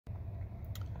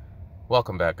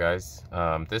Welcome back, guys.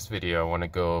 This video I want to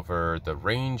go over the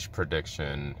range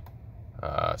prediction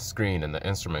screen in the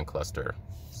instrument cluster.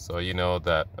 So you know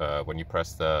that when you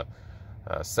press the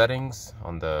settings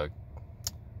on the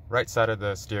right side of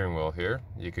the steering wheel here,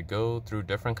 you could go through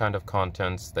different kind of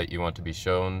contents that you want to be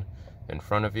shown in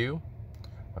front of you,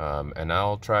 and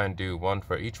I'll try and do one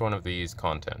for each one of these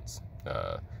contents.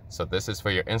 So this is for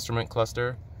your instrument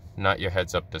cluster, not your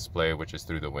heads-up display, which is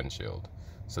through the windshield.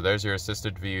 So there's your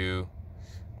assisted view,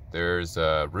 there's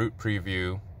a route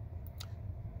preview,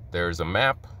 there's a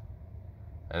map,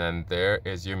 and then there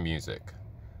is your music.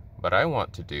 But I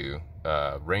want to do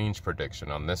range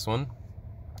prediction on this one.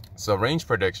 So range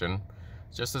prediction,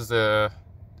 just as the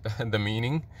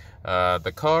meaning,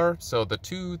 the car, so the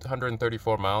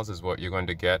 234 miles is what you're going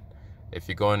to get if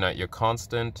you're going at your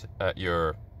constant, at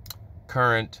your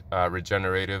current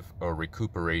regenerative or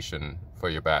recuperation for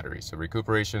your battery. So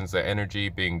recuperation is the energy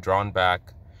being drawn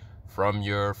back from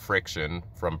your friction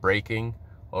from braking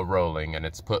or rolling, and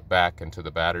it's put back into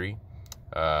the battery.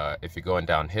 If you're going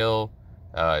downhill,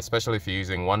 especially if you're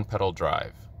using one pedal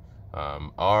drive.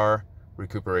 Our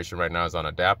recuperation right now is on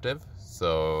adaptive,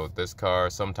 so this car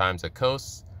sometimes it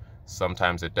coasts,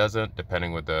 sometimes it doesn't,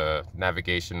 depending with the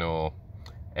navigational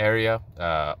area.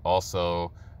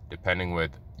 Also depending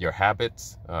with your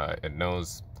habits, it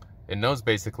knows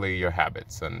basically your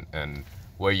habits and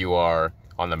where you are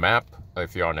on the map,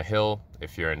 if you're on a hill,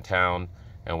 if you're in town,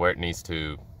 and where it needs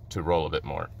to roll a bit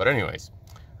more. But anyways,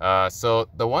 so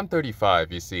the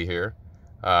 135 you see here,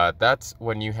 that's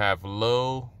when you have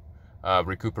low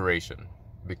recuperation,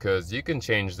 because you can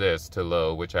change this to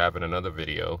low, which I have in another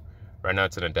video. Right now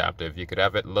it's an adaptive. You could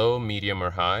have it low, medium,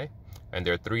 or high, and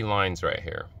there are 3 lines right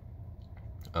here.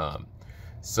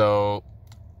 So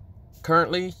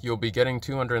currently you'll be getting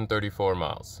 234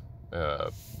 miles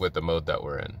with the mode that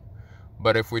we're in.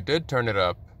 But if we did turn it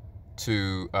up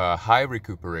to high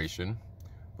recuperation,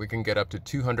 we can get up to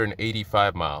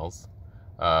 285 miles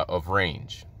of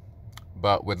range.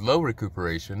 But with low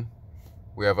recuperation,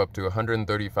 we have up to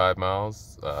 135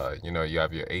 miles. You know, you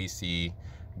have your AC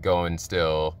going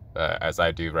still, as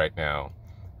I do right now.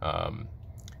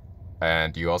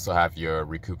 And you also have your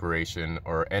recuperation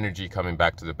or energy coming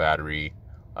back to the battery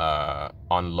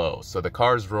on low. So the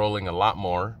car is rolling a lot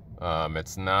more.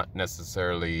 It's not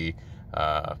necessarily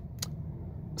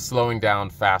slowing down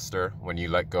faster when you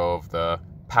let go of the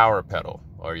power pedal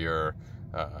or your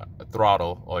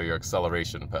throttle or your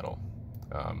acceleration pedal.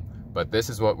 But this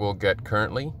is what we'll get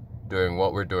currently, doing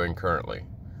what we're doing currently.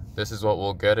 This is what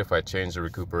we'll get if I change the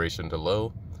recuperation to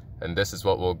low, and this is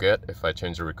what we'll get if I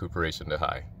change the recuperation to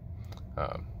high.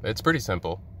 It's pretty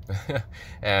simple.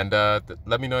 And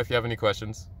let me know if you have any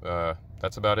questions.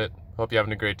 That's about it. Hope you're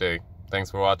having a great day.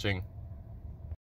 Thanks for watching.